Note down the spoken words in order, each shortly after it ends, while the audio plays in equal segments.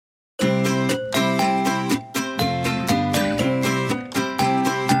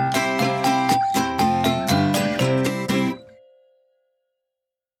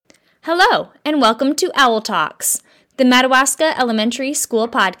Hello, and welcome to Owl Talks, the Madawaska Elementary School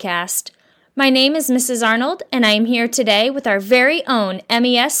podcast. My name is Mrs. Arnold, and I am here today with our very own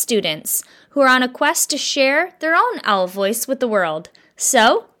MES students who are on a quest to share their own owl voice with the world.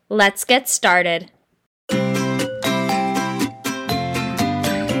 So, let's get started.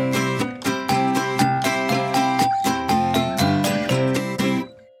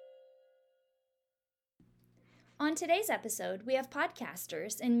 On today's episode, we have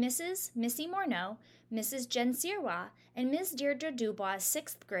podcasters in Mrs. Missy Morneault, Mrs. Jenn Sirois, and Miss Deirdre Dubois'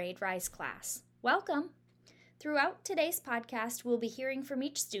 6th grade Rise class. Welcome! Throughout today's podcast, we'll be hearing from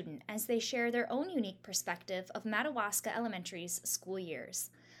each student as they share their own unique perspective of Madawaska Elementary's school years.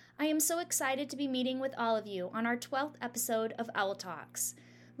 I am so excited to be meeting with all of you on our 12th episode of Owl Talks.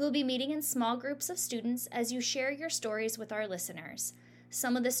 We'll be meeting in small groups of students as you share your stories with our listeners.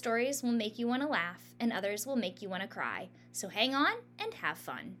 Some of the stories will make you want to laugh, and others will make you want to cry. So hang on and have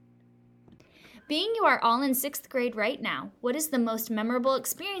fun. Being you are all in 6th grade right now, what is the most memorable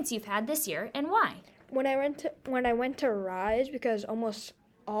experience you've had this year and why? When I went to Rise, because almost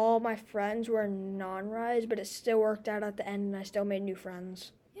all my friends were non-Rise, but it still worked out at the end and I still made new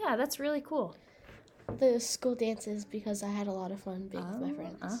friends. Yeah, that's really cool. The school dances, because I had a lot of fun being with my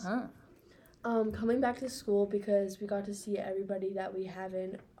friends. Coming back to school because we got to see everybody that we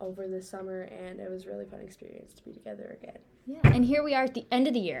haven't over the summer, and it was a really fun experience to be together again. Yeah, and here we are at the end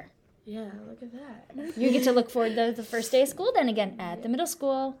of the year. Yeah, look at that. You get to look forward to the first day of school then again at the middle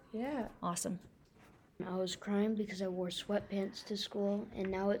school. Yeah. Awesome. I was crying because I wore sweatpants to school,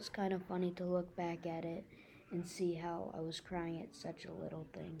 and now it's kind of funny to look back at it and see how I was crying at such a little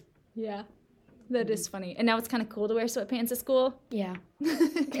thing. Yeah, that is funny. And now it's kind of cool to wear sweatpants to school? Yeah.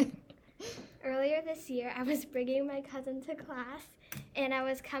 Earlier this year, I was bringing my cousin to class, and I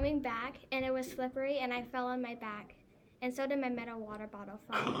was coming back, and it was slippery, and I fell on my back. And so did my metal water bottle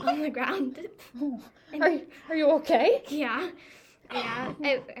fall on the ground. Are you okay? Yeah,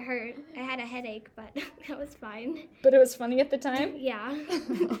 it hurt. I had a headache, but that was fine. But it was funny at the time? Yeah.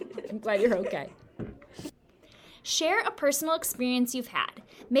 I'm glad you're okay. Share a personal experience you've had.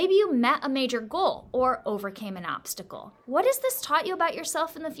 Maybe you met a major goal or overcame an obstacle. What has this taught you about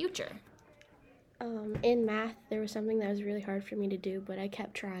yourself in the future? In math, there was something that was really hard for me to do, but I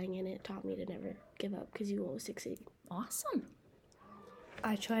kept trying, and it taught me to never give up because you will succeed. Awesome.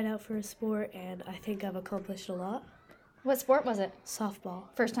 I tried out for a sport, and I think I've accomplished a lot. What sport was it? Softball.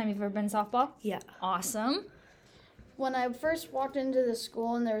 First time you've ever been softball? Yeah. Awesome. When I first walked into the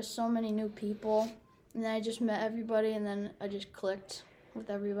school and there were so many new people, and then I just met everybody, and then I just clicked with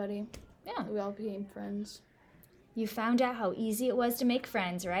everybody. Yeah. We all became friends. You found out how easy it was to make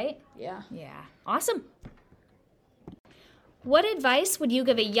friends, right? Yeah. Yeah. Awesome. What advice would you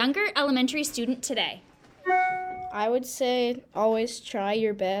give a younger elementary student today? I would say always try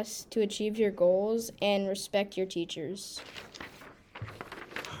your best to achieve your goals and respect your teachers.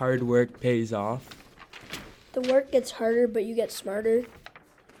 Hard work pays off. The work gets harder, but you get smarter.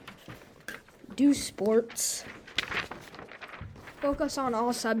 Do sports. Focus on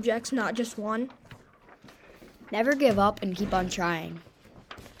all subjects, not just one. Never give up and keep on trying.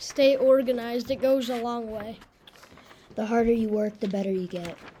 Stay organized. It goes a long way. The harder you work, the better you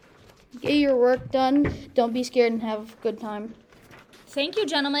get. Get your work done. Don't be scared and have a good time. Thank you,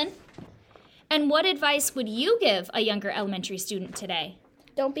 gentlemen. And what advice would you give a younger elementary student today?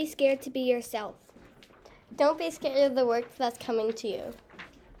 Don't be scared to be yourself. Don't be scared of the work that's coming to you.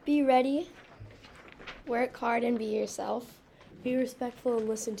 Be ready. Work hard and be yourself. Be respectful and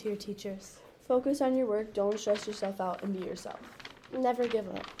listen to your teachers. Focus on your work, don't stress yourself out, and be yourself. Never give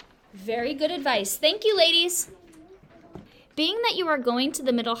up. Very good advice. Thank you, ladies. Being that you are going to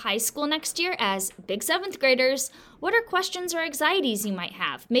the middle high school next year as big 7th graders, what are questions or anxieties you might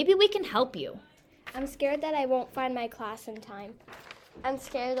have? Maybe we can help you. I'm scared that I won't find my class in time. I'm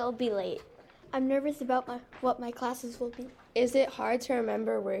scared I'll be late. I'm nervous about what my classes will be. Is it hard to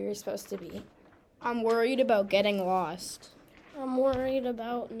remember where you're supposed to be? I'm worried about getting lost. I'm worried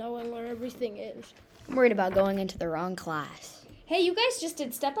about knowing where everything is. I'm worried about going into the wrong class. Hey, you guys just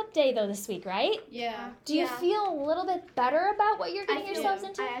did Step Up Day, though, this week, right? Yeah. Do you feel a little bit better about what you're getting yourselves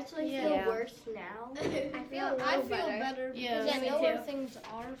into? I actually feel worse now. I feel better. Yeah. Because I know where things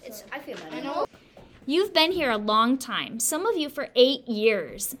are. I feel better. You've been here a long time, some of you for 8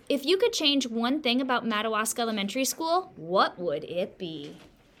 years. If you could change one thing about Madawaska Elementary School, what would it be?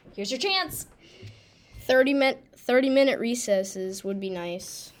 Here's your chance. 30-minute recesses would be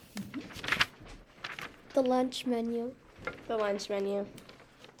nice. The lunch menu. The lunch menu.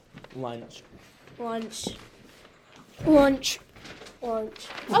 Lunch. Lunch.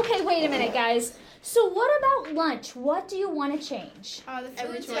 Okay, wait a minute, guys. So what about lunch? What do you want to change? The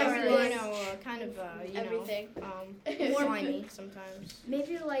food's everything. everything. More Slimy sometimes.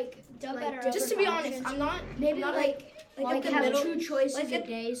 Maybe like Just to be honest, I'm not. maybe not like have two choices a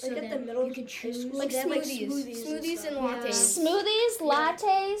day, so at the that middle you could choose. like They have, smoothies and lattes. Smoothies,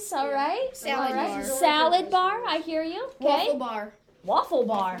 lattes, all right? Salad All right. bar. Salad bar, I hear you. Okay. Waffle bar. Waffle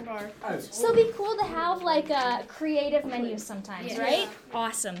bar. So it'd be cool to have like a creative menu sometimes, right?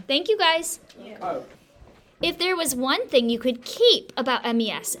 Awesome. Thank you guys. If there was one thing you could keep about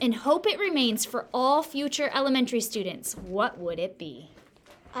MES and hope it remains for all future elementary students, what would it be?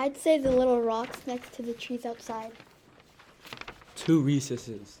 I'd say the little rocks next to the trees outside. 2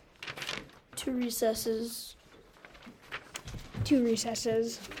 recesses. 2 recesses. 2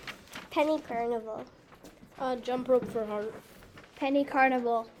 recesses. Penny carnival. Jump rope for heart. Penny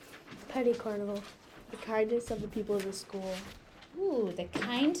carnival. Penny carnival. The kindness of the people of the school. Ooh, the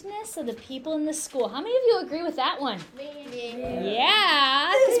kindness of the people in the school. How many of you agree with that one?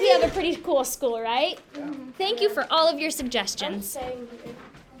 Yeah, because we have a pretty cool school, right? Thank you for all of your suggestions.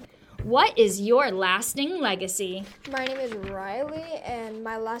 What is your lasting legacy? My name is Riley, and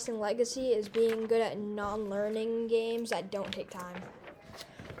my lasting legacy is being good at non-learning games that don't take time.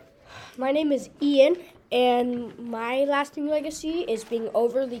 My name is Ian, and my lasting legacy is being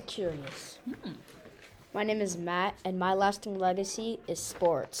overly curious. My name is Matt, and my lasting legacy is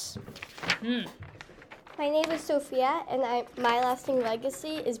sports. My name is Sophia, and my lasting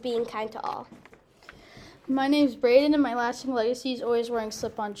legacy is being kind to all. My name's Brayden, and my lasting legacy is always wearing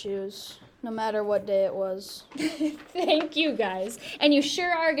slip-on shoes, no matter what day it was. Thank you, guys. And you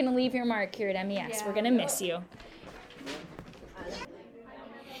sure are going to leave your mark here at MES. We're going to miss you.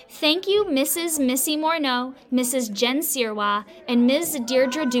 Thank you, Mrs. Missy Morneault, Mrs. Jenn Sirois, and Ms.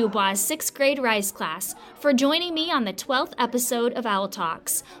 Deirdre Dubois' 6th grade Rise class for joining me on the 12th episode of Owl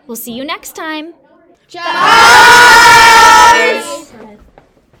Talks. We'll see you next time. Cheers!